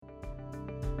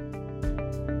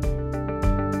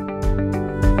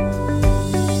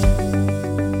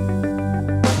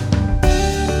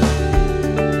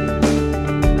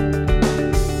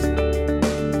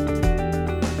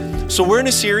So we're in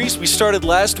a series. We started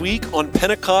last week on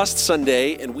Pentecost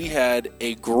Sunday, and we had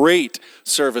a great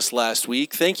service last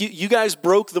week. Thank you. You guys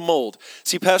broke the mold.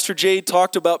 See, Pastor Jade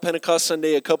talked about Pentecost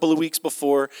Sunday a couple of weeks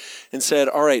before and said,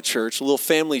 all right, church, a little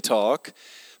family talk.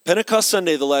 Pentecost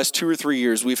Sunday, the last 2 or 3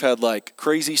 years, we've had like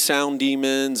crazy sound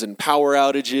demons and power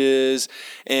outages,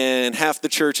 and half the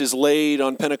church is laid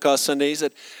on Pentecost Sunday. He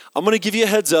said, I'm going to give you a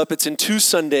heads up. It's in 2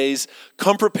 Sundays.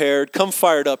 Come prepared, come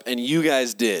fired up, and you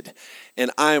guys did. And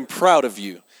I am proud of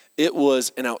you. It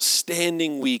was an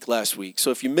outstanding week last week. So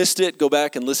if you missed it, go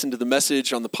back and listen to the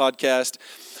message on the podcast.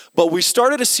 But we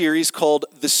started a series called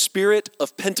The Spirit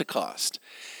of Pentecost.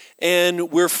 And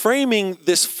we're framing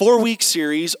this 4-week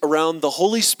series around the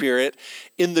Holy Spirit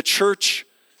in the church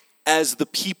as the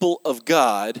people of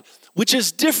God, which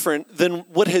is different than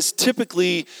what has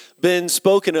typically been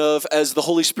spoken of as the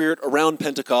Holy Spirit around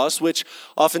Pentecost, which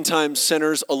oftentimes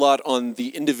centers a lot on the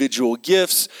individual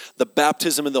gifts, the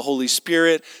baptism of the Holy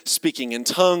Spirit, speaking in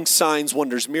tongues, signs,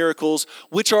 wonders, miracles,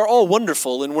 which are all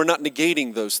wonderful, and we're not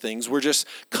negating those things. We're just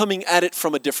coming at it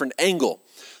from a different angle.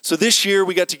 So this year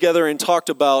we got together and talked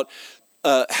about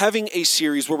having a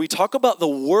series where we talk about the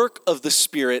work of the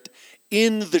Spirit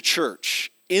in the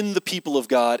church, in the people of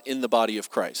God, in the body of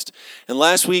Christ. And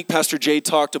last week, Pastor Jay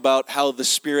talked about how the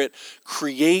Spirit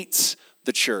creates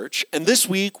the church. And this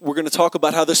week, we're going to talk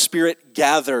about how the Spirit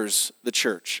gathers the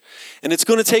church. And it's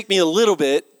going to take me a little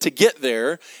bit to get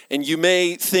there. And you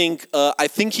may think, I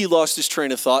think he lost his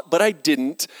train of thought, but I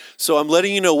didn't. So I'm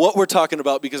letting you know what we're talking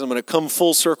about because I'm going to come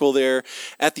full circle there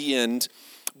at the end.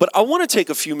 But I want to take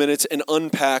a few minutes and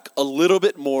unpack a little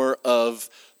bit more of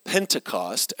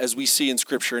Pentecost, as we see in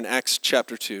Scripture in Acts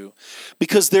chapter 2,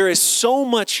 because there is so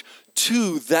much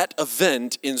to that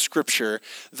event in Scripture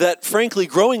that, frankly,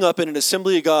 growing up in an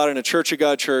Assembly of God and a Church of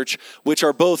God church, which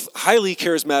are both highly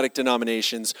charismatic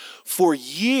denominations, for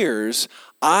years,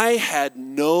 I had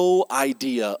no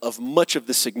idea of much of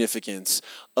the significance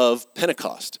of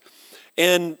Pentecost.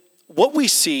 And what we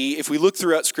see, if we look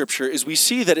throughout Scripture, is we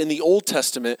see that in the Old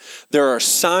Testament, there are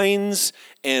signs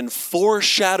and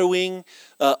foreshadowing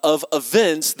of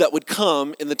events that would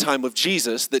come in the time of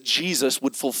Jesus, that Jesus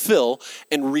would fulfill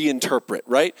and reinterpret,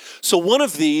 right? So one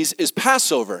of these is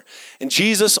Passover. And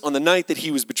Jesus, on the night that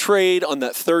he was betrayed, on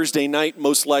that Thursday night,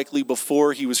 most likely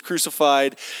before he was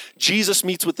crucified, Jesus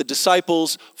meets with the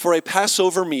disciples for a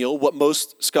Passover meal, what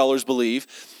most scholars believe,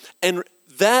 and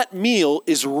that meal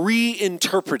is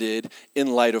reinterpreted in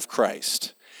light of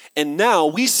Christ. And now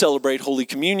we celebrate Holy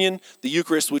Communion, the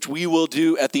Eucharist, which we will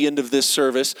do at the end of this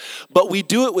service, but we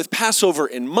do it with Passover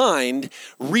in mind,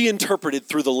 reinterpreted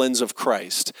through the lens of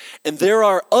Christ. And there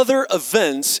are other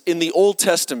events in the Old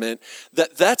Testament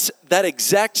that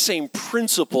exact same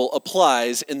principle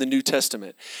applies in the New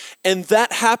Testament. And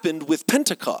that happened with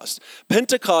Pentecost.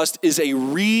 Pentecost is a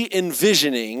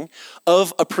re-envisioning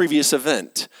of a previous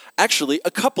event. Actually,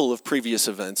 a couple of previous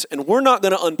events. And we're not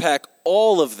going to unpack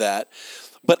all of that.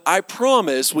 But I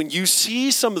promise when you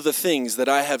see some of the things that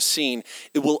I have seen,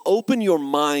 it will open your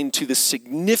mind to the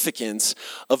significance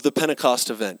of the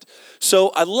Pentecost event.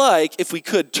 So I'd like, if we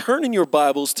could, turn in your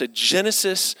Bibles to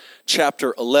Genesis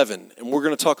chapter 11. And we're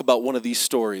going to talk about one of these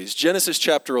stories. Genesis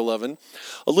chapter 11,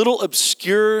 a little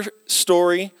obscure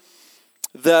story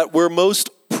that we're most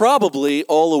probably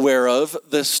all aware of,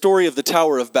 the story of the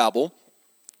Tower of Babel.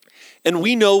 And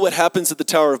we know what happens at the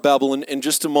Tower of Babel. In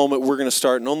just a moment, we're going to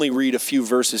start and only read a few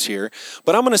verses here.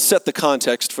 But I'm going to set the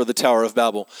context for the Tower of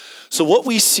Babel. So what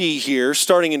we see here,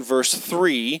 starting in verse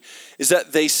 3, is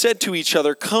that they said to each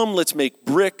other, "Come, let's make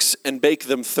bricks and bake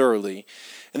them thoroughly."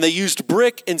 And they used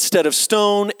brick instead of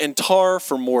stone and tar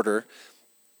for mortar.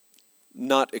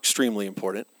 Not extremely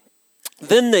important.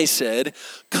 Then they said,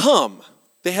 "Come."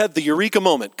 They had the eureka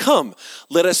moment. "Come,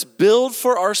 let us build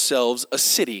for ourselves a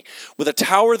city with a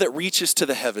tower that reaches to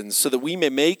the heavens so that we may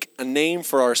make a name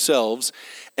for ourselves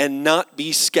and not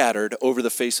be scattered over the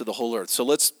face of the whole earth." So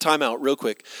let's time out real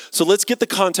quick. So let's get the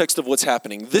context of what's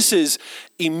happening. This is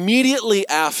immediately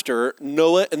after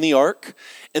Noah and the ark.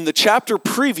 And the chapter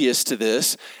previous to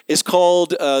this is called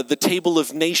the Table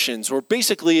of Nations, or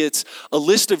basically it's a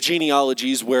list of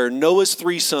genealogies where Noah's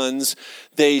 3 sons,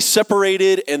 they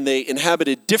separated and they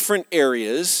inhabited different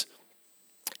areas,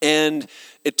 and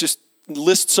it just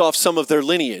lists off some of their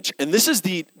lineage. And this is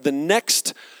the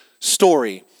next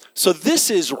story. So this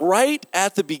is right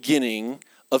at the beginning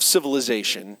of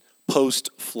civilization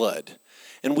post-flood.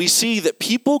 And we see that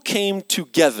people came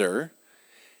together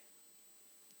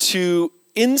to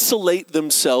insulate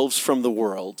themselves from the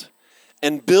world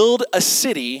and build a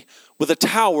city with a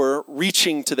tower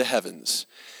reaching to the heavens.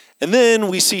 And then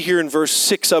we see here in verse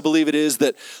 6, I believe it is,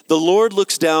 that the Lord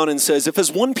looks down and says, if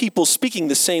as one people speaking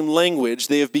the same language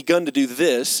they have begun to do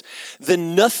this,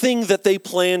 then nothing that they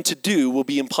plan to do will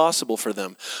be impossible for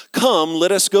them. Come,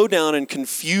 let us go down and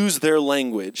confuse their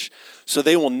language so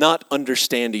they will not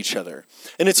understand each other.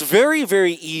 And it's very,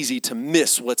 very easy to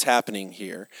miss what's happening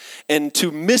here and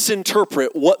to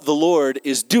misinterpret what the Lord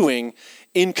is doing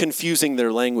in confusing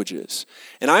their languages.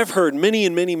 And I've heard many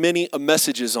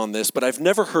messages on this, but I've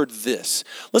never heard this.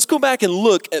 Let's go back and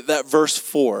look at that verse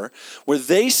 4, where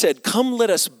they said, come, let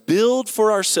us build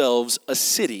for ourselves a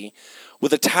city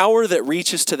with a tower that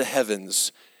reaches to the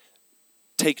heavens.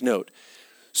 Take note.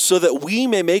 So that we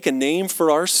may make a name for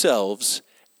ourselves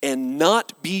and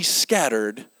not be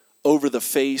scattered over the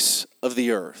face of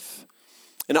the earth.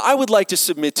 And I would like to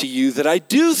submit to you that I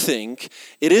do think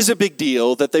it is a big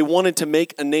deal that they wanted to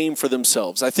make a name for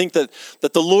themselves. I think that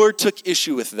the Lord took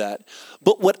issue with that.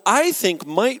 But what I think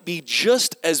might be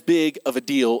just as big of a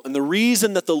deal, and the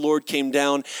reason that the Lord came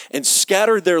down and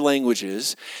scattered their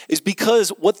languages, is because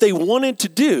what they wanted to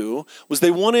do was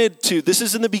this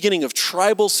is in the beginning of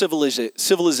tribal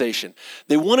civilization.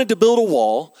 They wanted to build a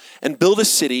wall and build a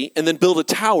city and then build a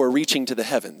tower reaching to the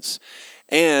heavens.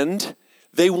 And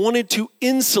they wanted to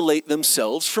insulate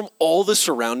themselves from all the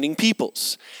surrounding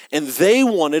peoples. And they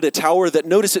wanted a tower that,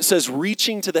 notice it says,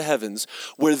 reaching to the heavens,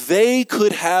 where they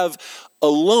could have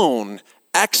alone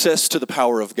access to the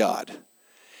power of God.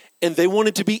 And they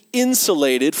wanted to be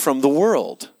insulated from the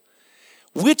world,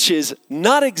 which is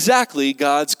not exactly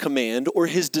God's command or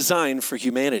his design for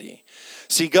humanity.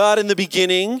 See, God in the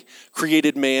beginning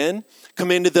created man,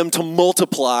 commanded them to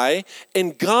multiply,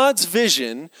 and God's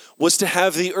vision was to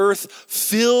have the earth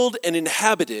filled and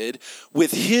inhabited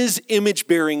with his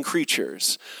image-bearing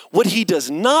creatures. What he does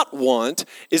not want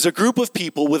is a group of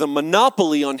people with a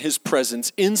monopoly on his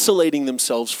presence, insulating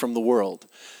themselves from the world.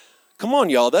 Come on,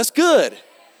 y'all, that's good.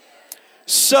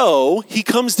 So he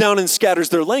comes down and scatters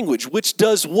their language, which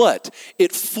does what?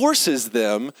 It forces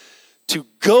them to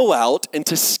go out and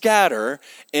to scatter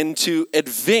and to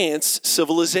advance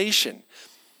civilization.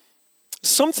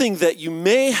 Something that you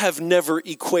may have never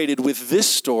equated with this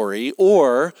story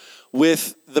or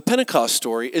with the Pentecost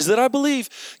story is that I believe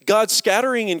God's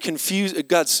scattering and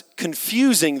God's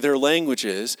confusing their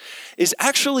languages is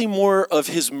actually more of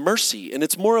his mercy, and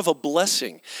it's more of a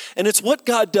blessing. And it's what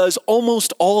God does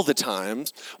almost all the time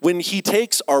when he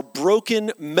takes our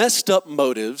broken, messed up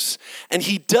motives and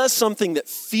he does something that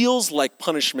feels like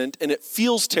punishment and it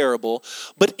feels terrible,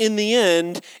 but in the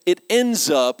end, it ends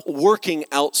up working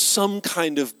out some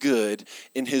kind of good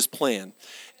in his plan.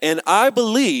 And I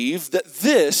believe that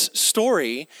this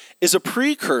story is a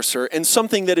precursor and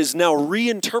something that is now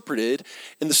reinterpreted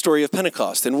in the story of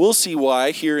Pentecost. And we'll see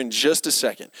why here in just a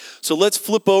second. So let's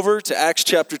flip over to Acts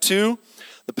chapter 2,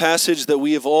 the passage that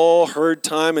we have all heard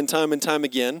time and time and time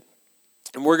again.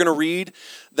 And we're going to read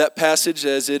that passage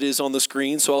as it is on the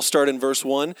screen. So I'll start in verse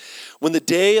 1. When the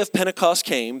day of Pentecost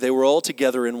came, they were all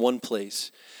together in one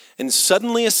place. And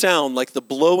suddenly a sound like the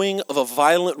blowing of a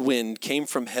violent wind came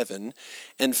from heaven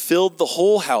and filled the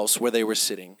whole house where they were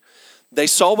sitting. They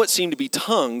saw what seemed to be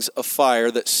tongues of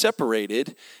fire that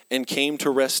separated and came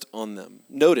to rest on them.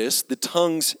 Notice the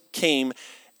tongues came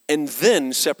and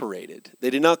then separated. They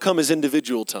did not come as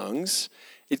individual tongues.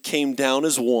 It came down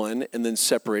as one and then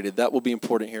separated. That will be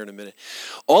important here in a minute.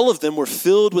 All of them were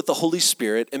filled with the Holy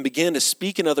Spirit and began to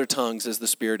speak in other tongues as the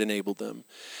Spirit enabled them.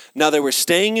 Now there were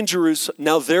staying in Jerusalem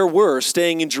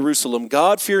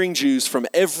God-fearing Jews from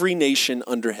every nation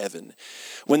under heaven.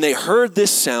 When they heard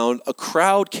this sound, a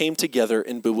crowd came together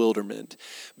in bewilderment,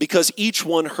 because each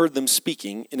one heard them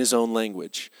speaking in his own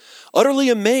language. Utterly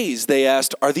amazed, they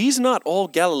asked, "Are these not all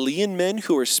Galilean men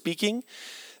who are speaking?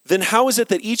 Then how is it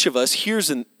that each of us hears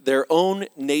in their own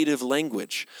native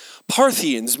language?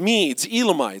 Parthians, Medes,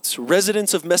 Elamites,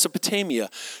 residents of Mesopotamia,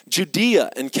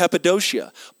 Judea and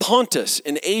Cappadocia, Pontus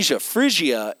and Asia,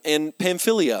 Phrygia and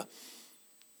Pamphylia."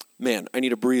 Man, I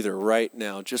need a breather right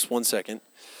now. Just 1 second.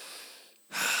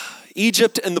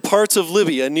 Egypt and the parts of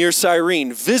Libya near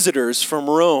Cyrene, visitors from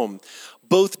Rome,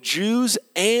 both Jews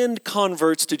and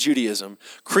converts to Judaism,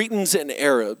 Cretans and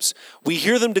Arabs. We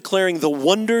hear them declaring the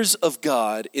wonders of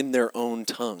God in their own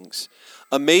tongues.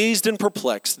 Amazed and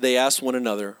perplexed, they ask one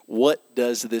another, "What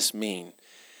does this mean?"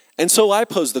 And so I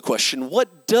pose the question,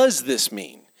 what does this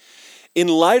mean? In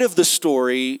light of the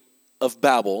story of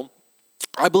Babel,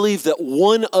 I believe that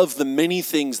one of the many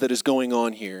things that is going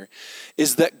on here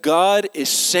is that God is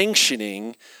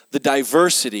sanctioning the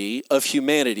diversity of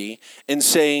humanity and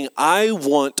saying, I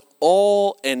want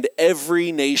all and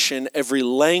every nation, every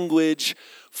language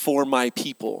for my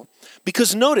people.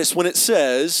 Because notice when it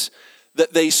says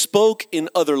that they spoke in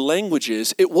other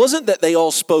languages, it wasn't that they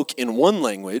all spoke in one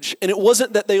language, and it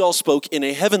wasn't that they all spoke in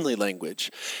a heavenly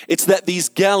language. It's that these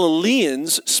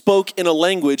Galileans spoke in a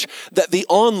language that the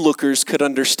onlookers could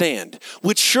understand,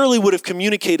 which surely would have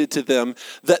communicated to them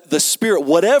that the Spirit,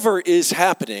 whatever is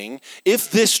happening, if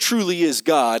this truly is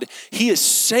God, he is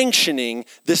sanctioning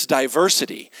this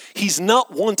diversity. He's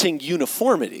not wanting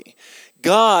uniformity.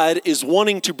 God is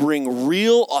wanting to bring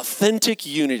real, authentic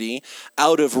unity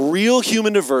out of real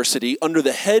human diversity under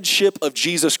the headship of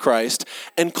Jesus Christ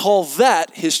and call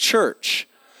that his church.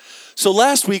 So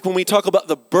last week when we talk about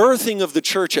the birthing of the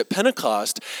church at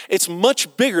Pentecost, it's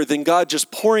much bigger than God just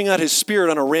pouring out his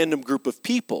Spirit on a random group of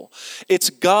people.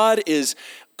 It's God is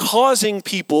causing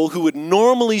people who would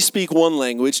normally speak one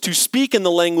language to speak in the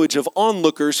language of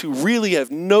onlookers who really have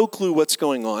no clue what's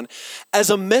going on, as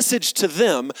a message to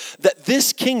them that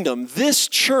this kingdom, this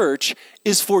church,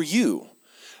 is for you.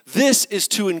 This is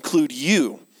to include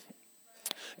you.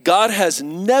 God has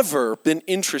never been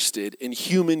interested in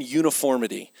human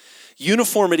uniformity.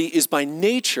 Uniformity is by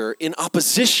nature in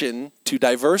opposition to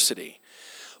diversity.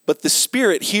 But the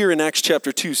Spirit here in Acts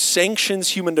chapter 2 sanctions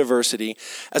human diversity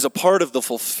as a part of the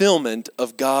fulfillment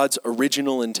of God's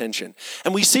original intention.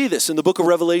 And we see this in the book of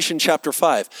Revelation chapter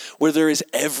 5, where there is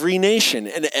every nation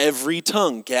and every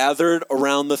tongue gathered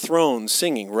around the throne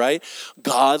singing, right?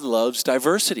 God loves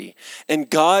diversity. And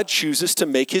God chooses to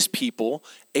make his people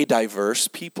a diverse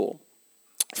people.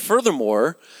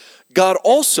 Furthermore, God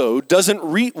also doesn't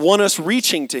want us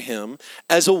reaching to him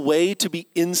as a way to be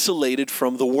insulated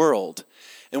from the world.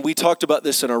 And we talked about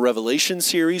this in our Revelation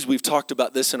series. We've talked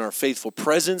about this in our Faithful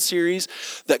Presence series,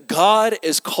 that God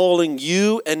is calling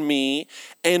you and me,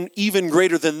 and even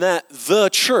greater than that, the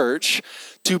church,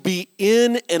 to be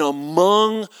in and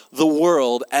among the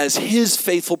world as his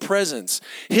faithful presence.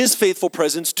 His faithful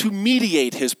presence to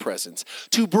mediate his presence,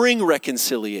 to bring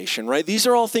reconciliation, right? These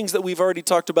are all things that we've already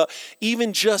talked about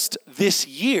even just this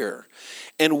year.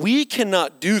 And we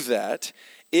cannot do that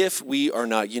if we are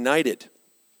not united.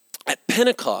 At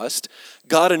Pentecost,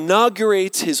 God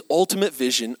inaugurates his ultimate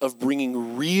vision of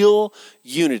bringing real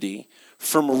unity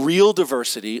from real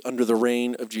diversity under the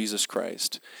reign of Jesus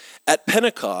Christ. At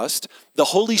Pentecost, the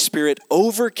Holy Spirit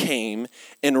overcame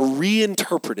and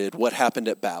reinterpreted what happened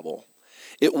at Babel.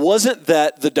 It wasn't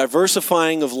that the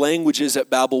diversifying of languages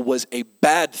at Babel was a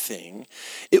bad thing.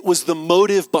 It was the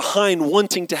motive behind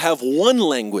wanting to have one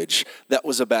language that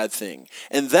was a bad thing.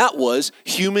 And that was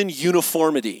human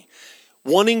uniformity.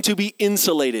 Wanting to be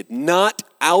insulated, not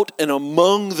out and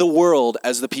among the world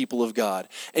as the people of God.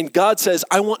 And God says,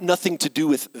 I want nothing to do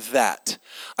with that.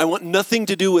 I want nothing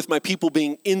to do with my people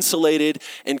being insulated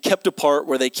and kept apart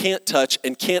where they can't touch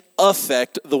and can't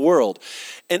affect the world.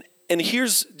 And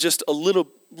here's just a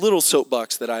little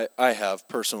soapbox that I have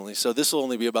personally. So this will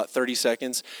only be about 30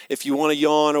 seconds. If you want to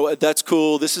yawn, that's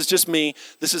cool. This is just me.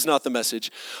 This is not the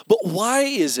message. But why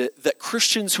is it that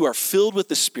Christians who are filled with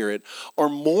the Spirit are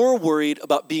more worried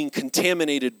about being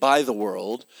contaminated by the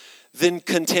world than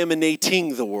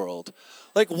contaminating the world?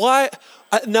 Like why?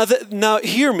 Now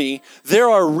hear me. There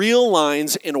are real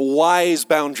lines and wise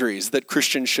boundaries that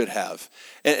Christians should have.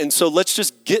 And so let's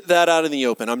just get that out in the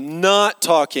open. I'm not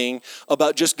talking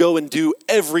about just go and do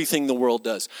everything the world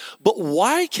does. But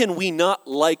why can we not,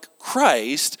 like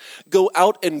Christ, go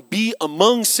out and be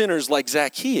among sinners like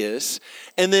Zacchaeus,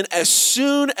 and then as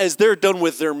soon as they're done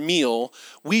with their meal,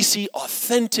 we see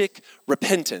authentic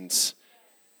repentance?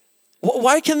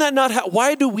 Why can that not happen?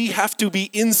 Why do we have to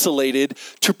be insulated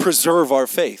to preserve our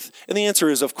faith? And the answer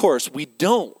is, of course, we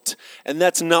don't. And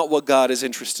that's not what God is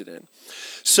interested in.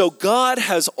 So God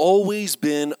has always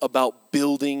been about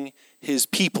building his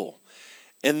people.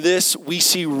 And this we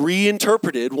see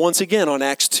reinterpreted once again on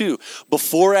Acts 2.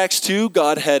 Before Acts 2,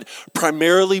 God had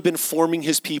primarily been forming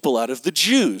his people out of the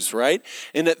Jews, right?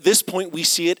 And at this point, we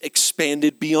see it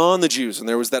expanded beyond the Jews. And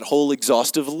there was that whole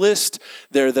exhaustive list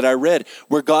there that I read,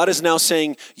 where God is now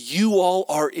saying, you all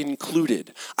are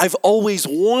included. I've always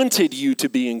wanted you to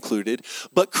be included,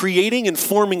 but creating and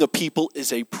forming a people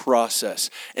is a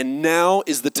process. And now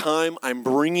is the time I'm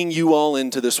bringing you all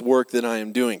into this work that I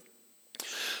am doing.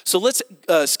 So let's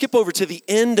skip over to the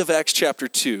end of Acts chapter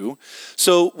 2.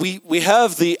 So we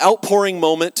have the outpouring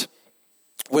moment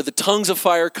where the tongues of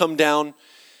fire come down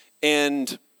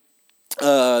and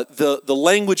the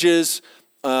languages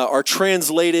are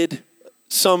translated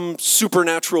some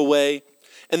supernatural way.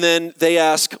 And then they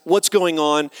ask, what's going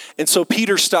on? And so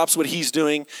Peter stops what he's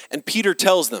doing, and Peter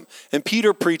tells them. And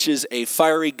Peter preaches a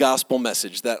fiery gospel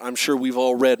message that I'm sure we've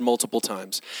all read multiple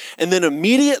times. And then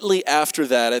immediately after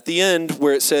that, at the end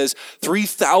where it says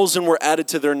 3,000 were added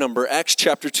to their number, Acts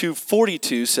chapter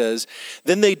 2:42 says,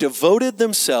 then they devoted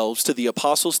themselves to the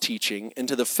apostles' teaching and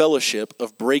to the fellowship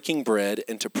of breaking bread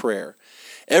and to prayer.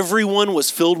 Everyone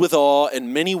was filled with awe,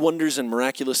 and many wonders and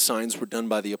miraculous signs were done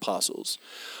by the apostles.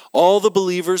 All the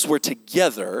believers were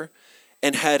together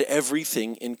and had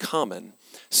everything in common.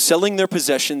 Selling their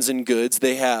possessions and goods,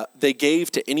 they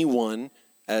gave to anyone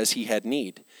as he had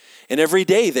need. And every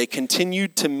day they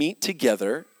continued to meet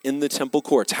together in the temple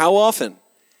courts. How often?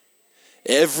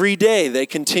 Every day they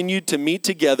continued to meet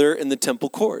together in the temple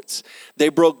courts. They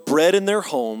broke bread in their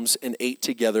homes and ate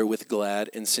together with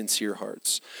glad and sincere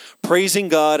hearts, praising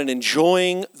God and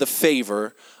enjoying the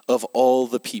favor of all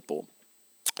the people.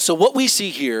 So what we see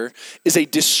here is a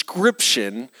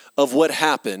description of what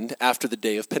happened after the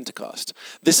day of Pentecost.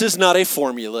 This is not a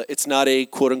formula. It's not a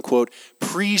quote-unquote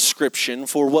prescription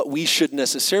for what we should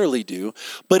necessarily do,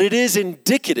 but it is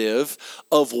indicative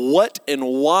of what and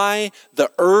why the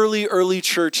early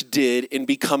church did in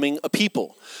becoming a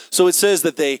people. So it says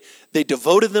that they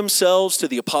devoted themselves to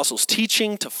the apostles'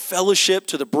 teaching, to fellowship,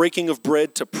 to the breaking of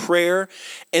bread, to prayer,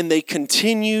 and they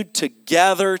continued to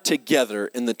gather together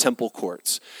in the temple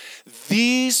courts.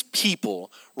 These people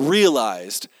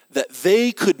realized that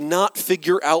they could not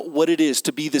figure out what it is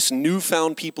to be this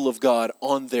newfound people of God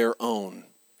on their own.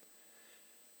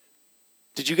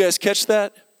 Did you guys catch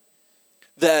that?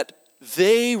 That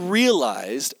they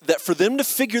realized that for them to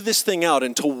figure this thing out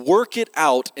and to work it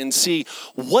out and see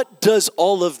what does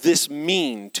all of this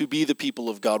mean to be the people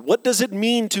of God? What does it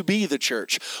mean to be the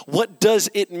church? What does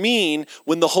it mean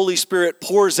when the Holy Spirit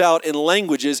pours out in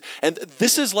languages? And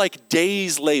this is like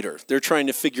days later. They're trying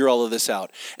to figure all of this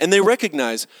out. And they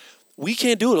recognize we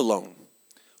can't do it alone.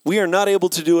 We are not able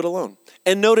to do it alone.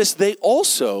 And notice they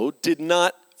also did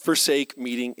not forsake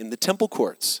meeting in the temple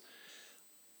courts.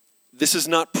 This is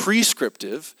not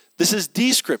prescriptive, this is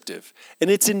descriptive, and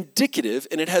it's indicative,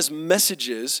 and it has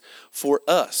messages for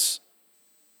us.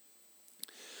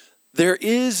 There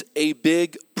is a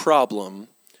big problem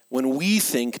when we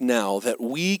think now that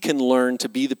we can learn to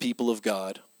be the people of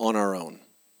God on our own.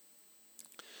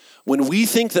 When we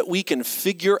think that we can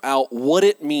figure out what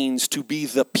it means to be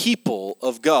the people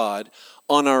of God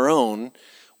on our own,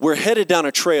 we're headed down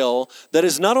a trail that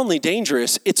is not only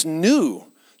dangerous, it's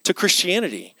new to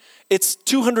Christianity. It's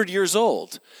 200 years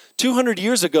old. 200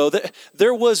 years ago,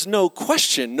 there was no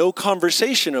question, no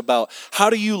conversation about how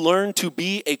do you learn to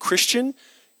be a Christian?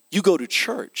 You go to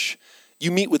church.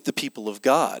 You meet with the people of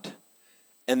God.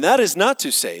 And that is not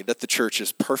to say that the church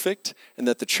is perfect and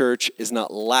that the church is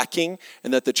not lacking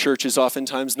and that the church is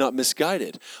oftentimes not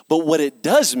misguided. But what it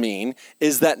does mean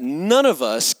is that none of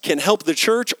us can help the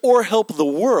church or help the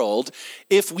world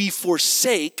if we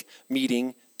forsake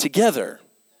meeting together.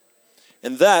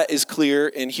 And that is clear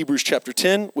in Hebrews chapter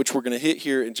 10, which we're going to hit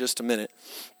here in just a minute.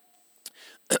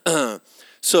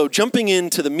 So jumping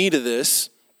into the meat of this,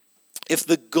 if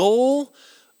the goal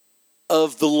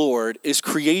of the Lord is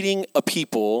creating a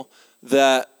people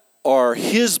that are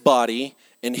his body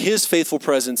and his faithful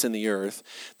presence in the earth,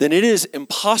 then it is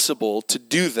impossible to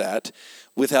do that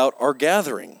without our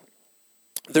gathering.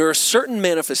 There are certain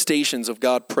manifestations of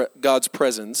God's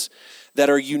presence that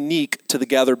are unique to the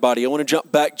gathered body. I want to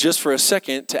jump back just for a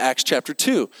second to Acts chapter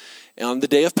 2, on the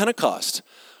day of Pentecost.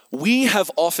 We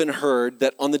have often heard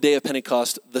that on the day of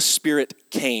Pentecost, the Spirit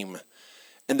came,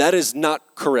 and that is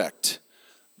not correct.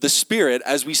 The Spirit,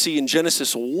 as we see in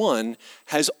Genesis 1,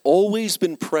 has always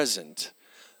been present.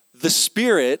 The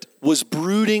Spirit was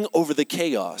brooding over the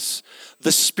chaos.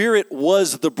 The Spirit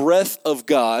was the breath of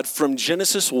God from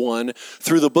Genesis 1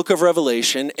 through the book of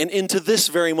Revelation and into this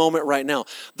very moment right now.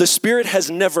 The Spirit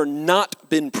has never not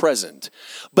been present.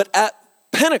 But at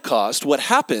Pentecost, what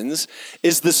happens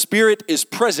is the Spirit is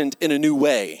present in a new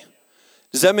way.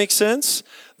 Does that make sense?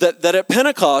 That at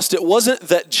Pentecost, it wasn't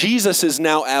that Jesus is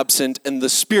now absent and the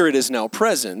Spirit is now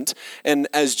present, and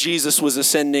as Jesus was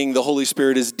ascending, the Holy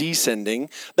Spirit is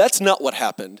descending. That's not what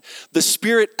happened. The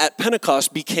Spirit at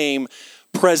Pentecost became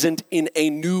present in a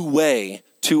new way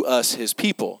to us, his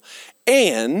people.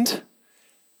 And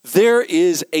there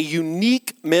is a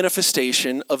unique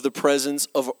manifestation of the presence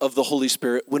of the Holy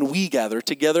Spirit when we gather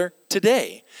together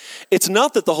today. It's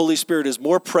not that the Holy Spirit is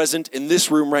more present in this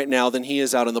room right now than he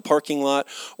is out in the parking lot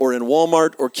or in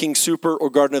Walmart or King Super or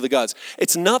Garden of the Gods.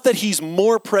 It's not that he's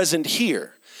more present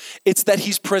here. It's that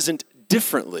he's present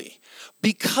differently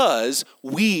because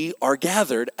we are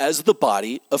gathered as the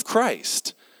body of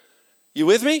Christ. You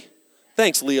with me?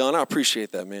 Thanks, Leon. I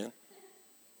appreciate that, man.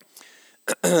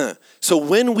 So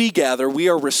when we gather, we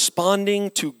are responding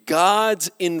to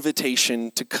God's invitation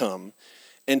to come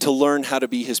and to learn how to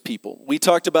be his people. We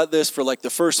talked about this for like the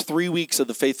first 3 weeks of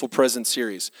the Faithful Presence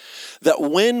series, that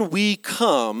when we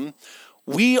come,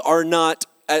 we are not,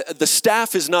 the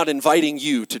staff is not inviting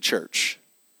you to church.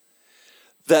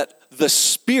 That the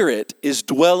Spirit is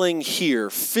dwelling here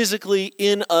physically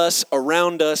in us,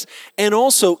 around us, and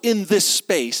also in this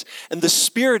space. And the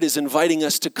Spirit is inviting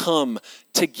us to come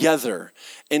together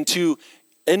and to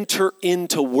enter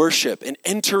into worship and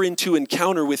enter into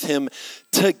encounter with him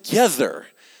together.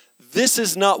 This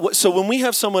is not what, so when we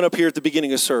have someone up here at the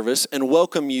beginning of service and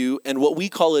welcome you, and what we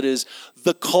call it is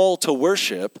the call to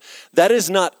worship, that is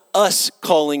not us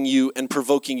calling you and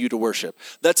provoking you to worship.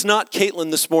 That's not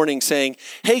Caitlin this morning saying,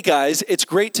 hey guys, it's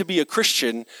great to be a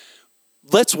Christian.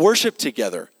 Let's worship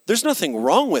together. There's nothing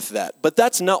wrong with that, but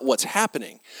that's not what's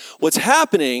happening. What's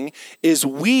happening is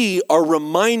we are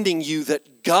reminding you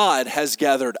that God has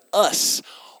gathered us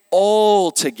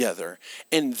all together.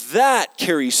 And that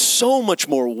carries so much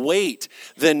more weight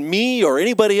than me or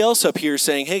anybody else up here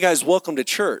saying, hey guys, welcome to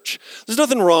church. There's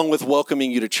nothing wrong with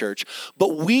welcoming you to church,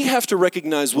 but we have to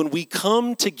recognize when we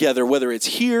come together, whether it's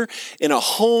here, in a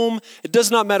home, it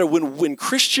does not matter. When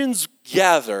Christians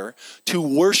gather to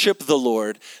worship the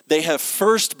Lord, they have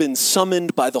first been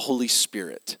summoned by the Holy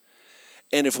Spirit.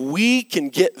 And if we can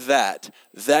get that,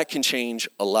 that can change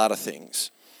a lot of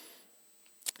things.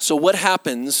 So what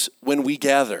happens when we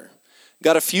gather?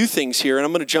 Got a few things here, and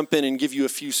I'm going to jump in and give you a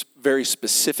few very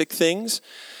specific things.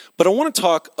 But I want to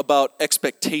talk about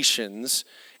expectations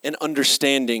and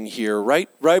understanding here right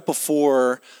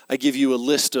before I give you a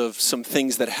list of some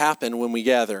things that happen when we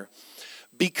gather.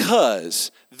 Because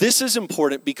this is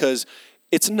important, because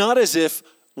it's not as if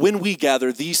when we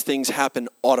gather, these things happen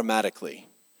automatically.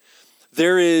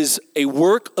 There is a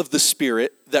work of the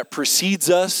Spirit that precedes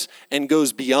us and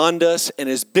goes beyond us and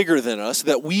is bigger than us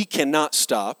that we cannot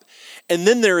stop. And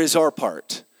then there is our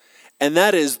part. And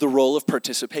that is the role of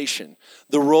participation,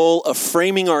 the role of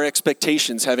framing our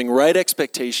expectations, having right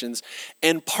expectations,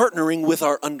 and partnering with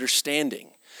our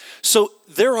understanding. So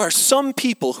there are some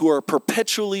people who are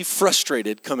perpetually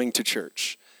frustrated coming to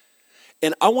church.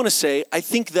 And I want to say, I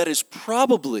think that is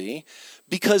probably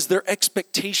because their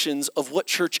expectations of what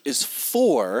church is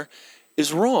for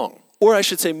is wrong. Or I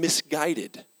should say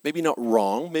misguided. Maybe not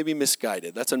wrong, maybe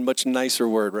misguided. That's a much nicer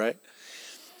word, right?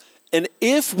 And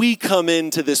if we come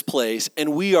into this place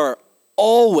and we are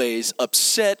always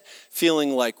upset,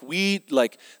 feeling like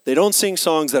they don't sing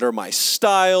songs that are my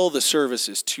style, the service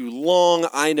is too long,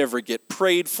 I never get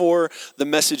prayed for, the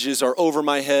messages are over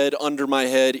my head, under my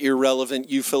head, irrelevant,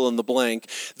 you fill in the blank,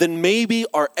 then maybe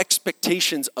our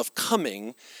expectations of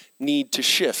coming need to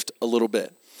shift a little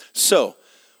bit. So,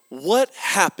 what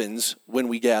happens when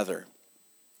we gather?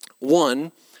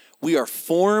 One, we are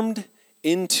formed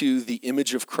into the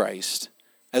image of Christ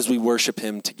as we worship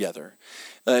him together.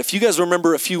 If you guys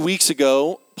remember a few weeks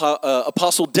ago,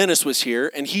 Apostle Dennis was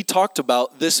here, and he talked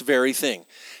about this very thing.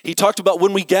 He talked about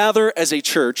when we gather as a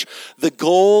church, the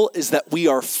goal is that we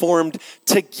are formed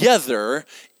together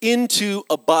into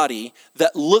a body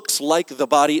that looks like the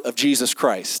body of Jesus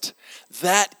Christ.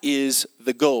 That is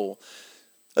the goal.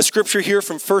 A scripture here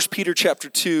from 1 Peter chapter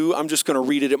 2, I'm just going to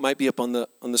read it. It might be up on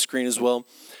the screen as well.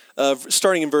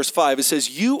 Starting in verse 5, it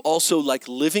says, "You also, like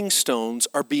living stones,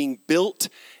 are being built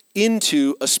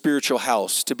into a spiritual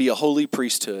house to be a holy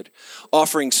priesthood,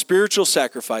 offering spiritual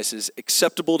sacrifices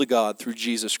acceptable to God through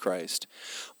Jesus Christ."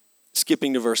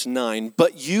 Skipping to verse 9,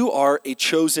 "But you are a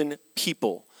chosen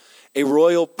people, a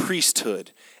royal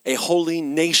priesthood, a holy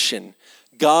nation,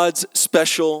 God's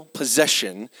special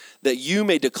possession, that you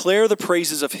may declare the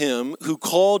praises of him who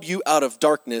called you out of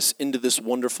darkness into this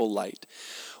wonderful light.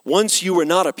 Once you were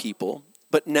not a people,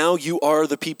 but now you are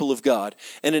the people of God."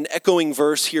 And an echoing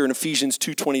verse here in Ephesians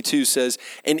 2:22 says,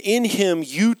 "And in him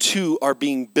you too are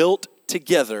being built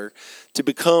together to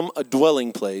become a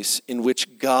dwelling place in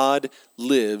which God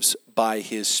lives by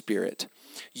his Spirit."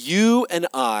 You and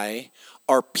I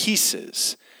are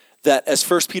pieces that, as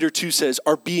 1 Peter 2 says,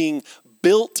 are being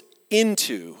built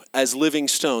into, as living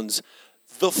stones,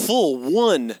 the full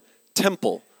one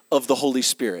temple of the Holy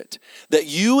Spirit. That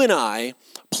you and I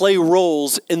play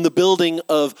roles in the building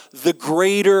of the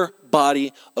greater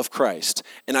body of Christ.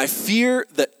 And I fear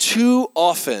that too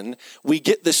often we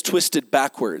get this twisted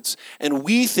backwards, and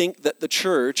we think that the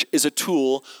church is a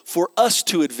tool for us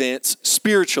to advance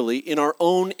spiritually in our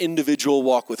own individual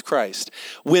walk with Christ,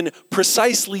 when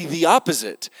precisely the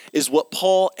opposite is what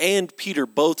Paul and Peter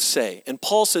both say. And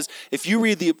Paul says, if you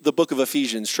read the book of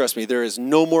Ephesians, trust me, there is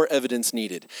no more evidence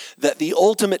needed, that the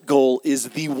ultimate goal is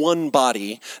the one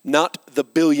body, not the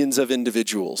billions of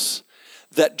individuals.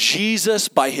 That Jesus,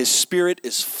 by his Spirit,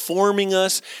 is forming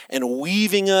us and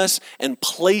weaving us and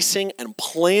placing and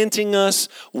planting us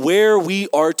where we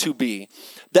are to be.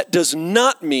 That does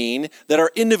not mean that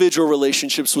our individual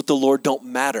relationships with the Lord don't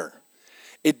matter.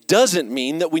 It doesn't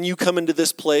mean that when you come into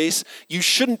this place, you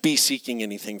shouldn't be seeking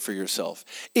anything for yourself.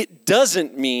 It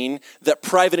doesn't mean that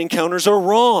private encounters are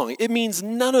wrong. It means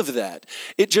none of that.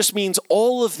 It just means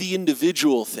all of the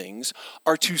individual things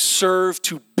are to serve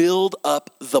to build up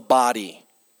the body.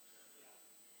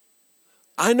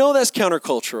 I know that's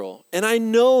countercultural, and I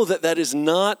know that that is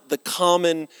not the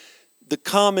common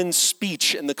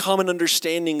speech and the common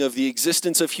understanding of the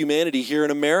existence of humanity here in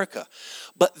America.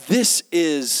 But this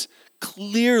is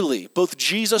clearly, both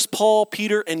Jesus, Paul,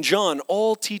 Peter, and John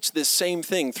all teach this same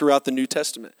thing throughout the New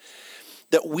Testament.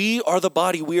 That we are the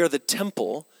body, we are the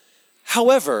temple.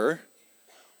 However,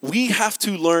 we have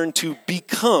to learn to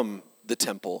become the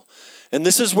temple. And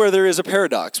this is where there is a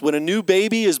paradox. When a new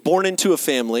baby is born into a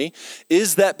family,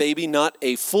 is that baby not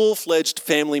a full-fledged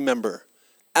family member?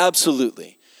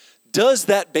 Absolutely. Does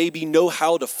that baby know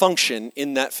how to function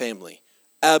in that family?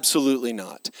 Absolutely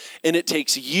not. And it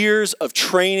takes years of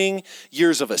training,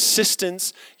 years of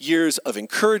assistance, years of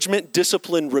encouragement,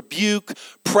 discipline, rebuke,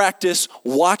 practice,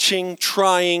 watching,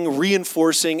 trying,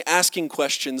 reinforcing, asking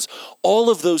questions, all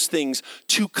of those things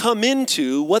to come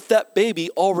into what that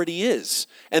baby already is,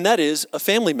 and that is a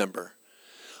family member.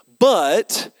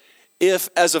 But if,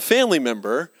 as a family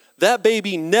member, that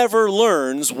baby never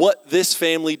learns what this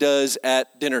family does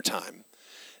at dinner time,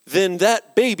 then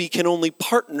that baby can only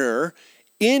partner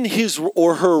in his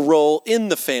or her role in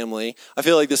the family. I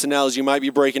feel like this analogy might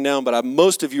be breaking down, but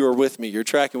most of you are with me. You're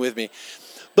tracking with me.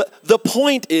 But the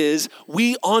point is,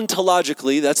 we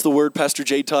ontologically, that's the word Pastor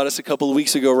Jade taught us a couple of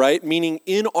weeks ago, right? Meaning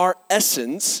in our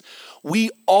essence, we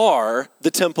are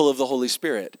the temple of the Holy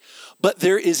Spirit. But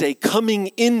there is a coming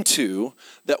into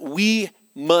that we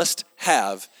must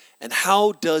have. And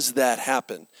how does that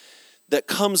happen? That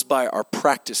comes by our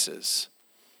practices.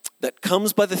 That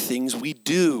comes by the things we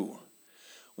do.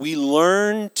 We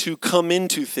learn to come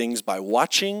into things by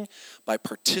watching, by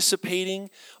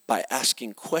participating, by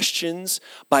asking questions,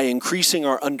 by increasing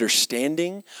our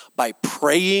understanding, by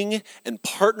praying and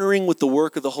partnering with the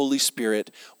work of the Holy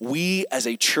Spirit. We as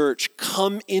a church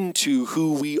come into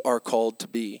who we are called to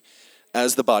be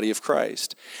as the body of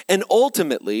Christ. And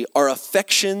ultimately, our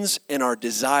affections and our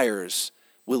desires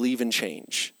will even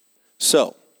change.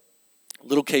 So, a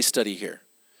little case study here.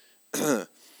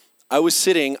 I was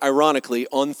sitting, ironically,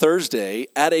 on Thursday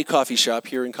at a coffee shop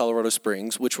here in Colorado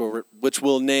Springs, which will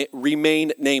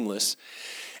remain nameless.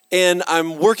 And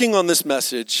I'm working on this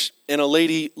message, and a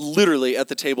lady literally at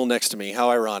the table next to me, how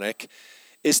ironic,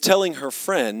 is telling her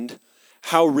friend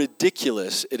how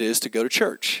ridiculous it is to go to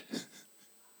church.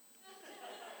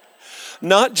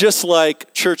 Not just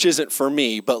like church isn't for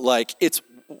me, but like it's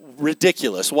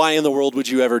ridiculous. Why in the world would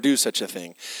you ever do such a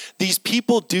thing? These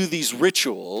people do these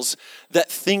rituals that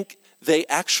think they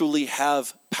actually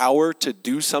have power to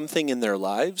do something in their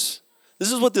lives.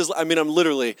 This is what I'm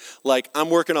literally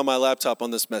I'm working on my laptop on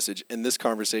this message and this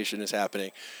conversation is happening.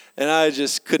 And I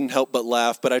just couldn't help but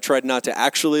laugh, but I tried not to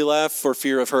actually laugh for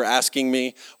fear of her asking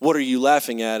me, what are you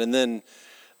laughing at? And then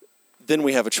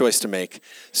we have a choice to make.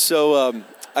 So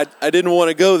I didn't want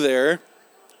to go there.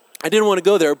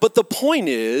 But the point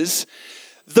is,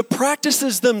 the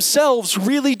practices themselves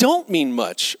really don't mean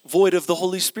much void of the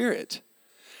Holy Spirit.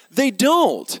 They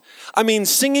don't.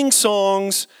 Singing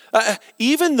songs,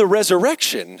 even the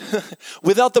resurrection,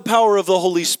 without the power of the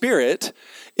Holy Spirit,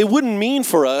 it wouldn't mean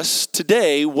for us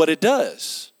today what it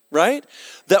does, right?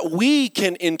 That we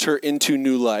can enter into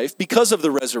new life because of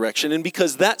the resurrection and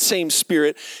because that same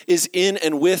Spirit is in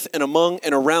and with and among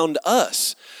and around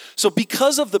us. So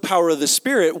because of the power of the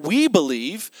Spirit, we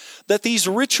believe that these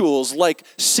rituals like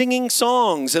singing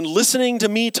songs and listening to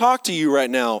me talk to you right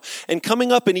now and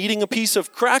coming up and eating a piece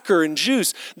of cracker and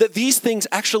juice, that these things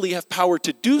actually have power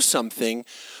to do something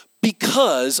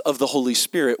because of the Holy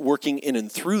Spirit working in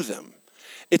and through them.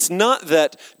 It's not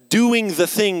that doing the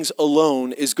things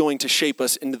alone is going to shape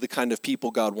us into the kind of people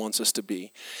God wants us to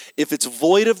be. If it's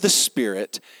void of the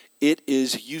Spirit, it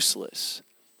is useless.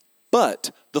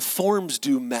 But the forms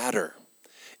do matter.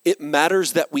 It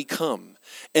matters that we come.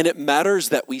 And it matters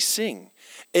that we sing.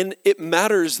 And it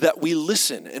matters that we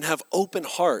listen and have open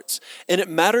hearts. And it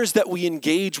matters that we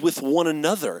engage with one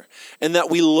another and that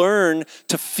we learn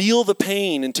to feel the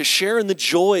pain and to share in the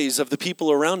joys of the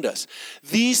people around us.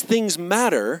 These things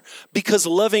matter because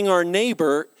loving our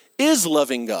neighbor is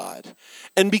loving God.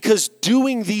 And because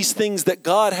doing these things that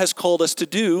God has called us to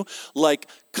do, like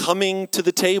coming to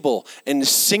the table and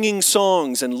singing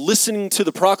songs and listening to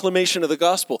the proclamation of the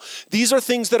gospel, these are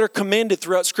things that are commanded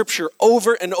throughout Scripture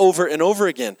over and over and over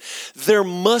again. There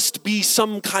must be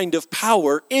some kind of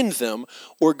power in them,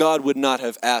 or God would not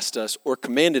have asked us or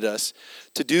commanded us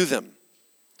to do them.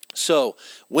 So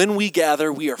when we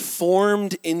gather, we are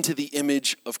formed into the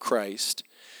image of Christ.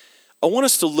 I want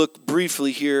us to look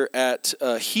briefly here at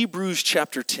Hebrews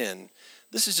chapter 10.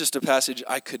 This is just a passage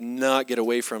I could not get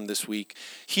away from this week.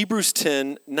 Hebrews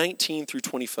 10, 19 through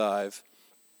 25.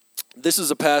 This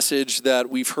is a passage that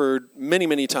we've heard many,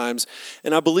 many times.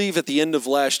 And I believe at the end of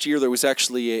last year, there was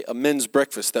actually a men's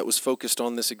breakfast that was focused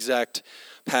on this exact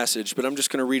passage. But I'm just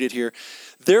going to read it here.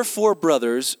 Therefore,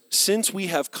 brothers, since we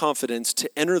have confidence to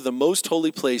enter the most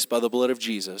holy place by the blood of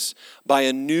Jesus, by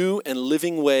a new and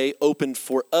living way opened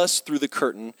for us through the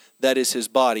curtain, that is his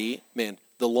body, man,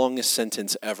 the longest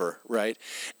sentence ever, right?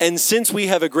 And since we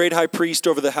have a great high priest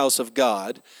over the house of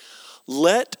God,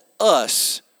 let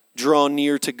us draw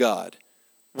near to God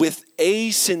with a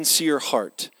sincere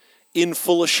heart in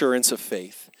full assurance of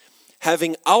faith,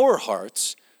 having our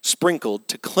hearts sprinkled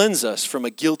to cleanse us from a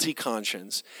guilty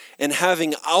conscience, and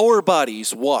having our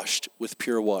bodies washed with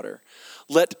pure water.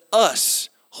 Let us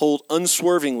hold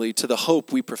unswervingly to the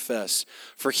hope we profess,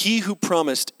 for he who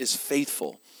promised is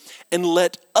faithful. And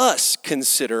let us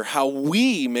consider how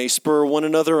we may spur one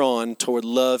another on toward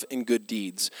love and good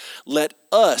deeds. Let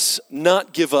us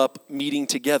not give up meeting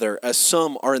together, as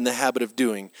some are in the habit of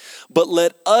doing, but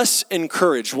let us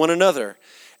encourage one another,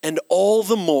 and all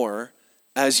the more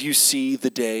as you see the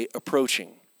day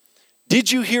approaching.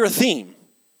 Did you hear a theme?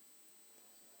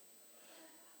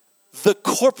 The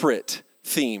corporate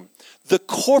theme. The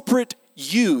corporate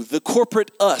you, the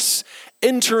corporate us,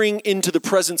 entering into the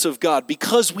presence of God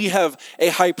because we have a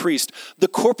high priest. The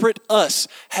corporate us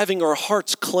having our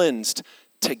hearts cleansed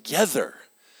together.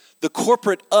 The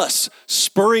corporate us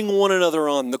spurring one another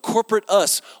on. The corporate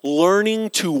us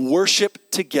learning to worship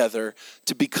together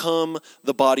to become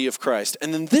the body of Christ.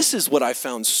 And then this is what I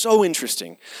found so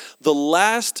interesting. The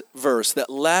last verse,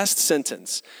 that last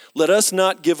sentence, let us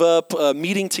not give up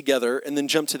meeting together, and then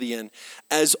jump to the end,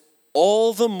 as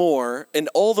all the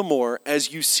more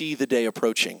as you see the day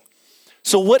approaching.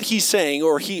 So what he's saying,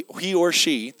 or he or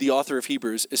she, the author of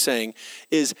Hebrews, is saying,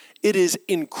 is it is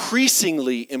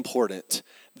increasingly important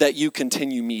that you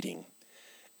continue meeting.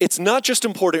 It's not just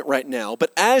important right now,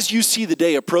 but as you see the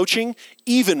day approaching,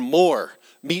 even more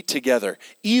meet together,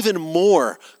 even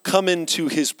more come into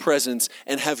his presence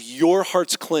and have your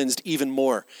hearts cleansed even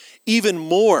more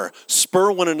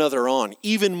spur one another on,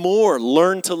 even more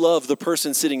learn to love the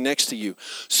person sitting next to you,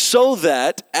 so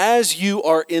that as you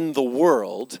are in the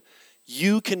world,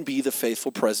 you can be the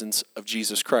faithful presence of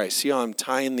Jesus Christ. See how I'm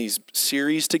tying these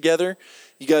series together?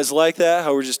 You guys like that?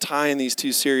 How we're just tying these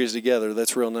two series together?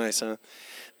 That's real nice,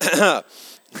 huh?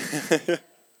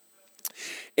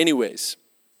 Anyways,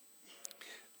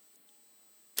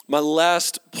 my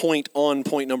last point on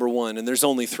point number one, and there's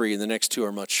only three, and the next two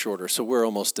are much shorter, so we're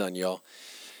almost done, y'all.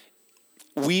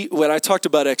 When I talked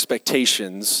about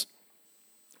expectations,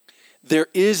 there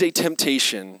is a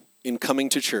temptation in coming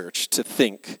to church to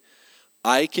think,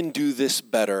 I can do this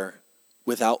better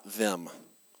without them,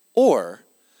 or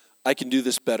I can do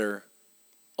this better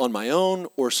on my own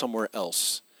or somewhere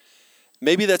else.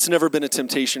 Maybe that's never been a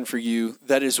temptation for you.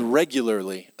 That is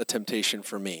regularly a temptation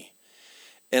for me.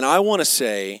 And I want to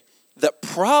say that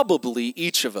probably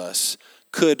each of us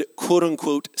could, quote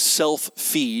unquote,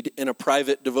 self-feed in a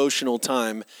private devotional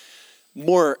time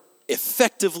more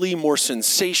effectively, more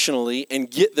sensationally, and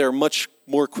get there much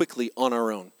more quickly on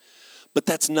our own. But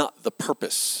that's not the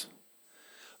purpose.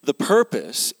 The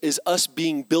purpose is us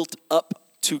being built up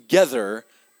together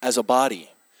as a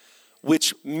body,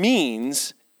 which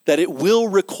means that it will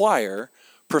require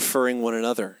preferring one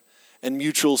another and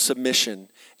mutual submission,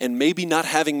 and maybe not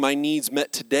having my needs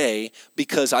met today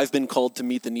because I've been called to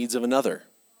meet the needs of another.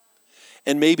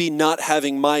 And maybe not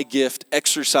having my gift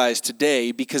exercised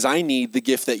today because I need the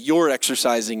gift that you're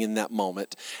exercising in that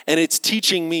moment. And it's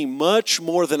teaching me much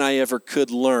more than I ever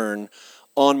could learn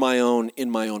on my own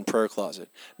in my own prayer closet.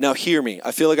 Now hear me.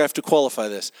 I feel like I have to qualify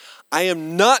this. I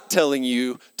am not telling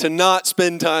you to not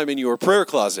spend time in your prayer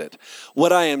closet.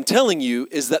 What I am telling you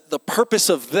is that the purpose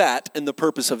of that and the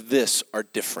purpose of this are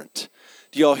different.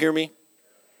 Do y'all hear me?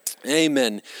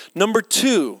 Amen. Number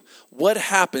 2, what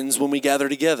happens when we gather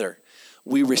together?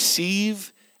 We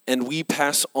receive and we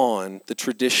pass on the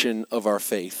tradition of our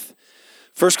faith.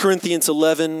 1 Corinthians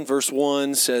 11, verse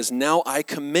 1 says, "Now I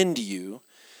commend you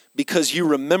because you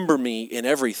remember me in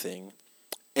everything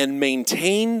and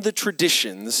maintain the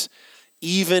traditions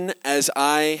even as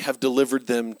I have delivered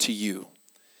them to you."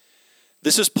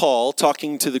 This is Paul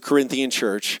talking to the Corinthian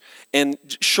church, and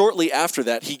shortly after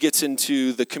that, he gets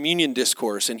into the communion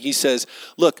discourse, and he says,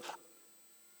 look,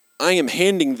 I am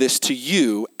handing this to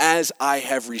you as I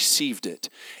have received it.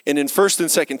 And in 1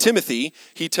 and 2 Timothy,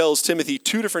 he tells Timothy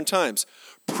 2 different times,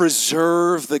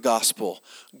 preserve the gospel,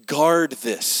 guard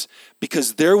this,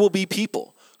 because there will be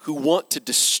people who want to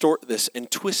distort this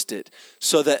and twist it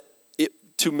so that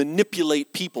to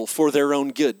manipulate people for their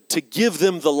own good, to give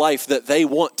them the life that they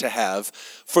want to have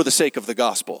for the sake of the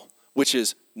gospel, which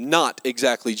is not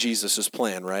exactly Jesus'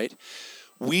 plan, right?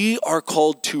 We are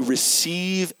called to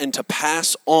receive and to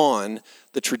pass on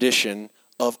the tradition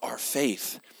of our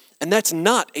faith. And that's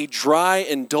not a dry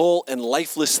and dull and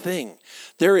lifeless thing.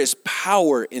 There is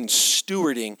power in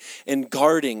stewarding and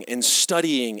guarding and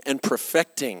studying and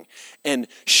perfecting and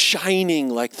shining.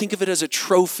 Like, think of it as a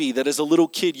trophy that as a little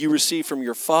kid you receive from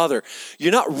your father.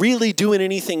 You're not really doing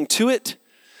anything to it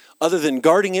other than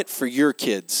guarding it for your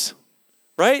kids,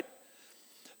 right?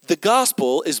 The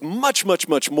gospel is much, much,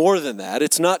 much more than that.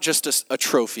 It's not just a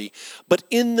trophy, but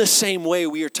in the same way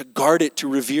we are to guard it, to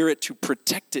revere it, to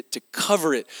protect it, to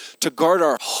cover it, to guard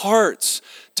our hearts,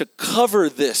 to cover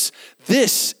this.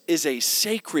 This is a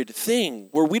sacred thing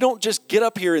where we don't just get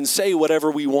up here and say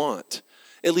whatever we want.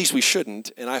 At least we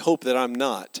shouldn't, and I hope that I'm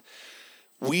not.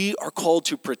 We are called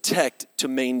to protect, to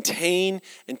maintain,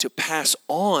 and to pass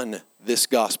on this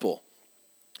gospel.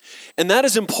 And that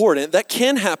is important. That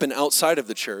can happen outside of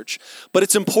the church, but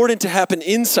it's important to happen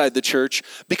inside the church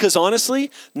because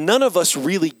honestly, none of us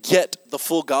really get the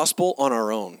full gospel on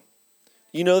our own.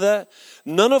 You know that?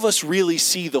 None of us really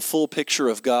see the full picture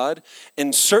of God,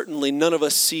 and certainly none of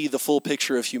us see the full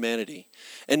picture of humanity.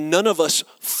 And none of us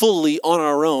fully on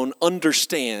our own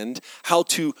understand how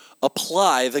to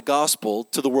apply the gospel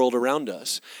to the world around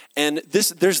us. And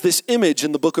there's this image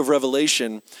in the book of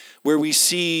Revelation where we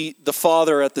see the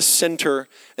Father at the center,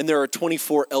 and there are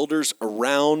 24 elders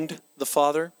around the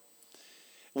Father.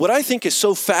 What I think is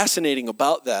so fascinating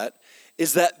about that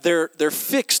is that they're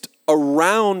fixed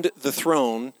around the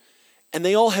throne, and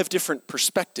they all have different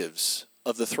perspectives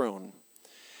of the throne.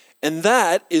 And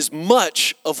that is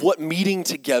much of what meeting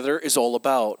together is all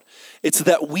about. It's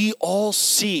that we all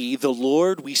see the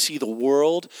Lord, we see the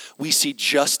world, we see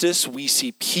justice, we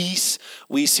see peace,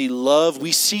 we see love.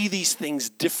 We see these things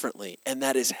differently, and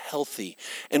that is healthy.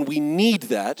 And we need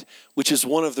that, which is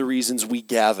one of the reasons we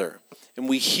gather. And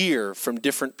we hear from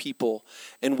different people,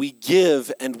 and we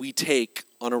give and we take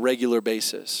on a regular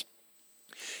basis.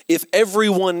 If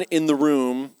everyone in the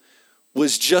room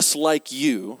was just like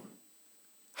you,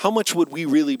 how much would we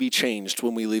really be changed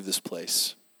when we leave this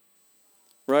place?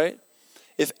 Right?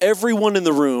 If everyone in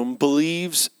the room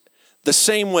believes the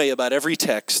same way about every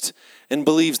text and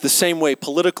believes the same way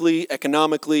politically,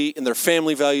 economically, in their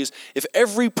family values, if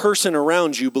every person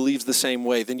around you believes the same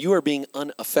way, then you are being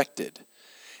unaffected.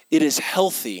 It is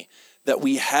healthy that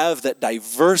we have that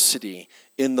diversity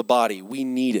in the body. We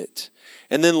need it.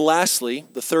 And then lastly,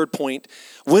 the third point,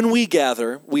 when we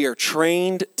gather, we are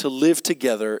trained to live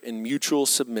together in mutual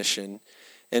submission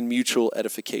and mutual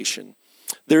edification.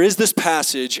 There is this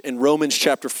passage in Romans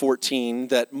chapter 14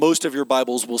 that most of your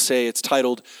Bibles will say it's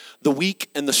titled, "The Weak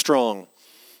and the Strong."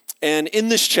 And in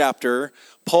this chapter,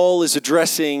 Paul is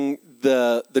addressing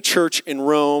the church in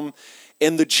Rome,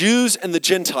 and the Jews and the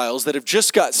Gentiles that have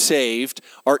just got saved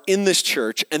are in this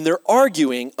church, and they're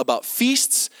arguing about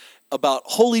feasts, about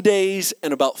holy days,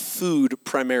 and about food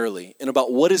primarily, and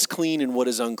about what is clean and what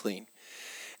is unclean.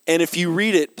 And if you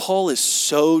read it, Paul is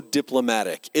so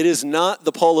diplomatic. It is not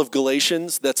the Paul of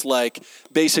Galatians that's like,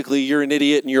 basically, you're an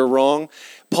idiot and you're wrong.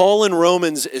 Paul in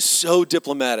Romans is so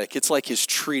diplomatic. It's like his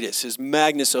treatise, his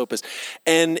magnus opus.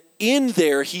 And in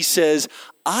there, he says,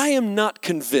 I am not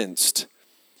convinced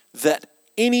that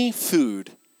any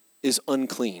food is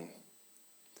unclean.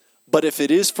 But if it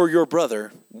is for your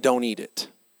brother, don't eat it.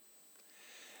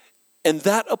 And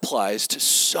that applies to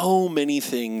so many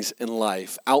things in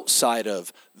life outside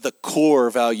of the core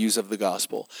values of the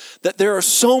gospel. That there are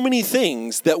so many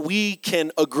things that we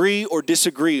can agree or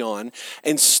disagree on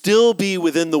and still be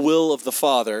within the will of the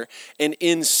Father and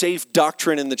in safe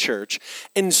doctrine in the church.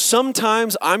 And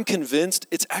sometimes I'm convinced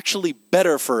it's actually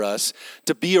better for us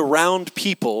to be around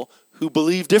people who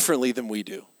believe differently than we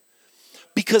do.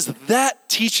 because that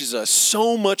teaches us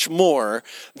so much more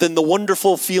than the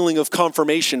wonderful feeling of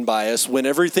confirmation bias when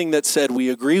everything that's said we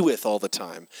agree with all the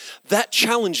time. That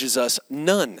challenges us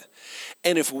none.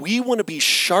 And if we want to be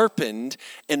sharpened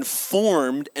and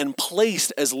formed and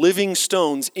placed as living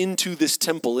stones into this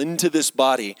temple, into this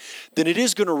body, then it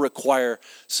is going to require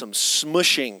some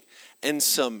smushing and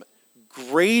some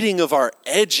grating of our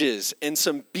edges and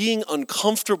some being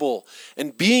uncomfortable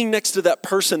and being next to that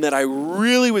person that I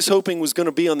really was hoping was going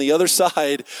to be on the other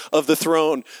side of the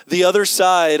throne, the other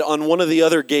side on one of the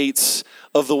other gates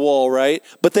of the wall, right?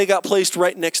 But they got placed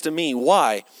right next to me.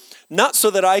 Why? Not so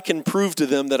that I can prove to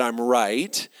them that I'm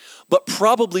right, but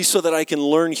probably so that I can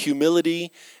learn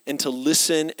humility and to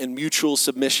listen and mutual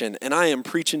submission. And I am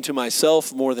preaching to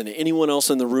myself more than anyone else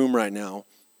in the room right now.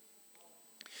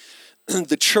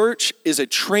 The church is a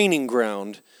training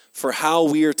ground for how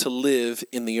we are to live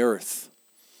in the earth.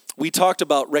 We talked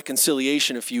about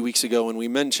reconciliation a few weeks ago, and we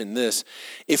mentioned this.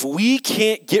 If we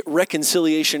can't get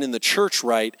reconciliation in the church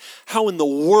right, how in the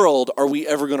world are we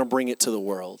ever going to bring it to the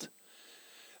world?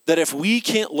 That if we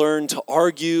can't learn to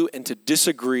argue and to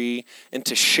disagree and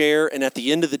to share and at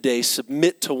the end of the day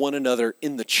submit to one another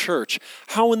in the church,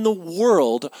 how in the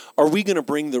world are we going to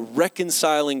bring the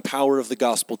reconciling power of the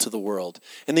gospel to the world?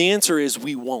 And the answer is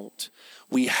we won't.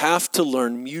 We have to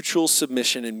learn mutual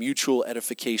submission and mutual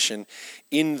edification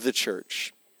in the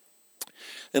church.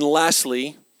 And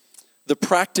lastly, the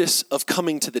practice of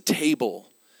coming to the table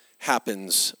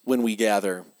happens when we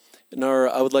gather. And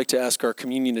I would like to ask our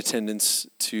communion attendants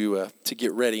to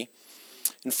get ready.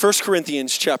 In 1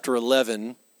 Corinthians chapter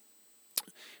 11,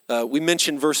 we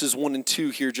mentioned verses 1 and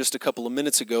 2 here just a couple of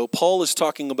minutes ago. Paul is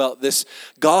talking about this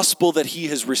gospel that he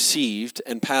has received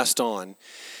and passed on.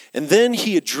 And then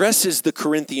he addresses the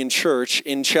Corinthian church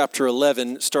in chapter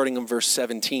 11, starting in verse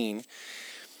 17.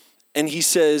 And he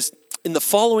says, "In the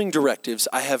following directives,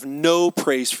 I have no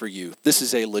praise for you." This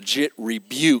is a legit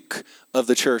rebuke of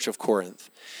the church of Corinth.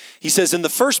 He says, "In the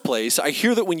first place, I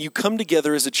hear that when you come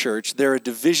together as a church, there are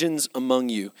divisions among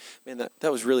you." Man,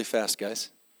 that was really fast, guys.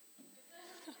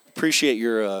 Appreciate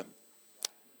your...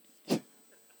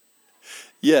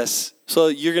 Yes, so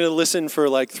you're going to listen for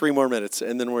like 3 more minutes,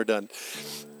 and then we're done.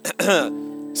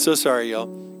 So sorry, y'all.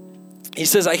 He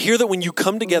says, "I hear that when you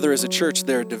come together as a church,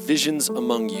 there are divisions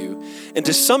among you. And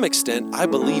to some extent, I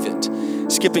believe it."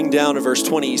 Skipping down to verse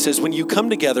 20, he says, "When you come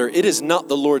together, it is not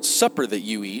the Lord's Supper that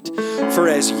you eat. For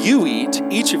as you eat,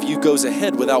 each of you goes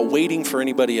ahead without waiting for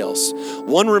anybody else.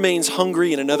 One remains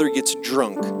hungry and another gets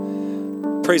drunk."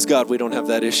 Praise God, we don't have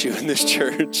that issue in this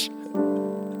church.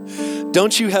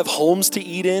 "Don't you have homes to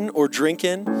eat in or drink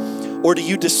in? Or do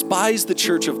you despise the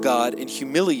church of God and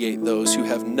humiliate those who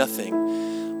have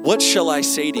nothing? What shall I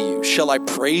say to you? Shall I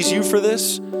praise you for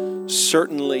this?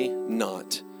 Certainly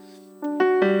not."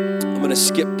 I'm going to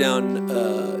skip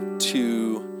down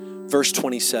to verse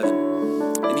 27.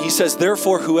 And he says,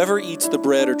 "Therefore, whoever eats the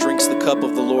bread or drinks the cup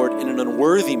of the Lord in an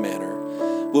unworthy manner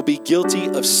will be guilty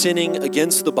of sinning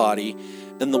against the body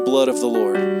and the blood of the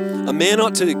Lord. A man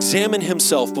ought to examine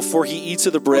himself before he eats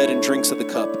of the bread and drinks of the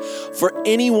cup. For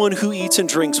anyone who eats and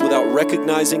drinks without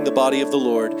recognizing the body of the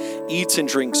Lord eats and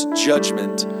drinks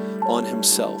judgment on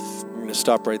himself." I'm going to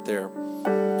stop right there.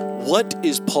 What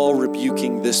is Paul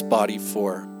rebuking this body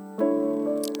for?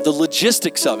 The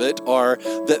logistics of it are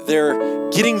that they're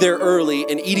getting there early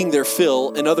and eating their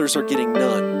fill, and others are getting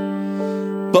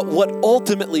none. But what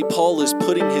ultimately Paul is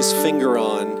putting his finger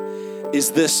on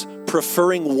is this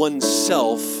preferring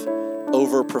oneself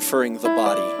over preferring the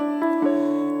body.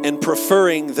 And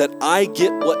preferring that I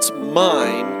get what's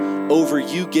mine over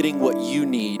you getting what you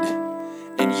need.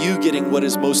 And you getting what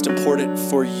is most important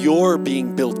for your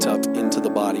being built up into the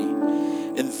body.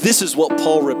 And this is what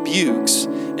Paul rebukes.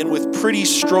 And with pretty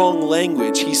strong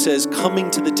language, he says, coming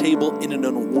to the table in an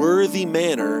unworthy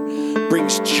manner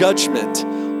brings judgment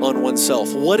on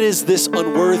oneself. What is this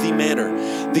unworthy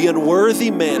manner? The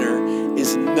unworthy manner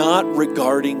is not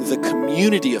regarding the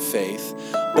community of faith,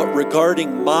 but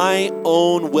regarding my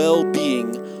own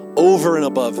well-being over and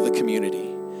above the community.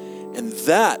 And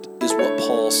that is what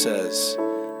Paul says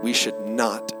we should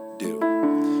not do.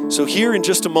 So here in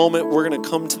just a moment, we're going to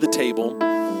come to the table.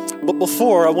 But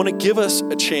before, I want to give us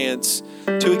a chance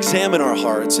to examine our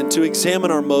hearts and to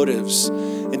examine our motives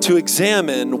and to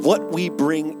examine what we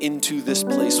bring into this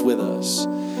place with us.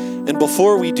 And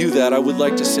before we do that, I would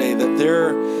like to say that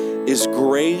there is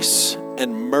grace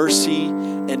and mercy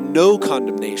and no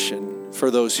condemnation for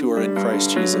those who are in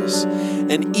Christ Jesus.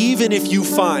 And even if you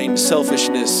find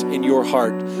selfishness in your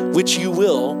heart, which you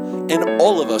will, and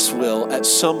all of us will at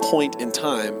some point in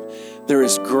time, there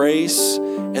is grace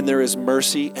and there is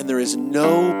mercy and there is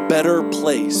no better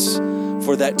place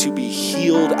for that to be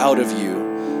healed out of you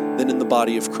than in the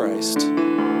body of Christ.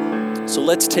 So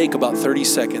let's take about 30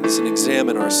 seconds and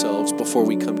examine ourselves before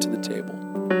we come to the table.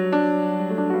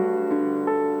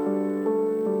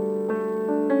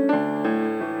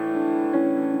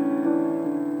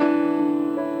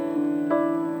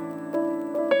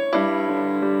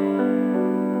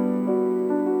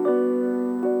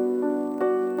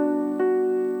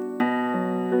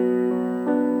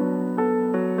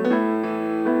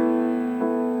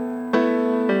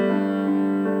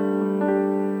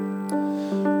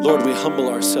 Lord, we humble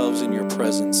ourselves in your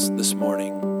presence this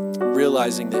morning,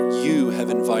 realizing that you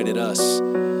have invited us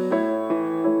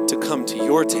to come to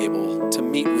your table, to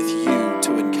meet with you,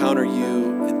 to encounter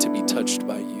you, and to be touched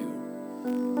by you.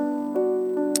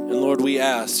 And Lord, we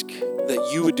ask that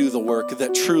you would do the work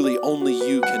that truly only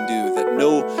you can do, that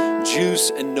no juice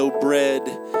and no bread,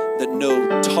 that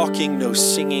no talking, no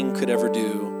singing could ever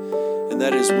do. And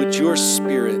that is, would your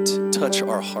Spirit touch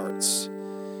our hearts?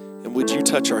 And would you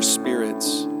touch our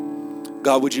spirits?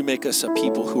 God, would you make us a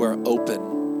people who are open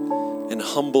and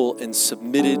humble and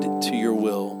submitted to your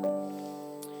will?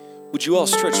 Would you all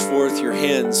stretch forth your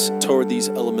hands toward these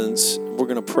elements? We're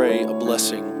going to pray a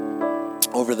blessing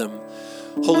over them.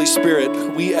 Holy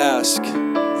Spirit, we ask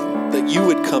that you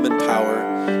would come in power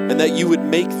and that you would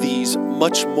make these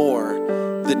much more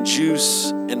than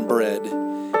juice and bread.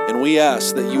 And we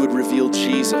ask that you would reveal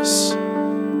Jesus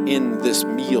in this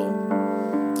meal,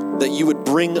 that you would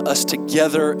bring us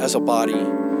together as a body,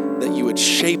 that you would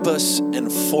shape us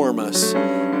and form us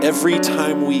every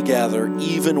time we gather,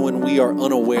 even when we are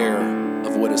unaware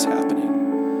of what is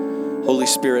happening. Holy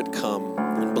Spirit, come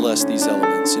and bless these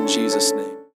elements in Jesus'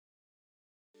 name.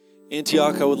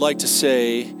 Antioch, I would like to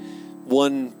say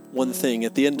one thing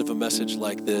at the end of a message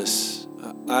like this.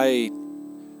 I,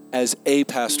 as a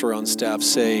pastor on staff,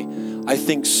 say, I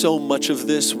think so much of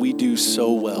this we do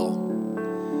so well.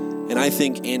 And I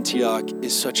think Antioch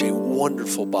is such a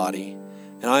wonderful body.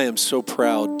 And I am so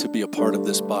proud to be a part of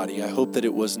this body. I hope that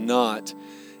it was not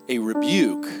a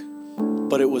rebuke,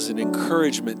 but it was an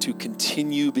encouragement to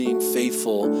continue being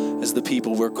faithful as the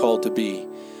people we're called to be.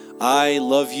 I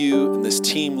love you, and this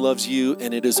team loves you,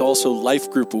 and it is also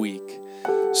Life Group Week.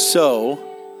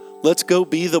 So let's go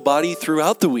be the body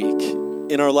throughout the week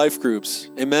in our life groups.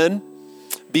 Amen?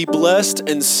 Be blessed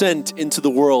and sent into the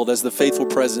world as the faithful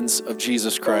presence of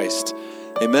Jesus Christ.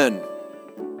 Amen.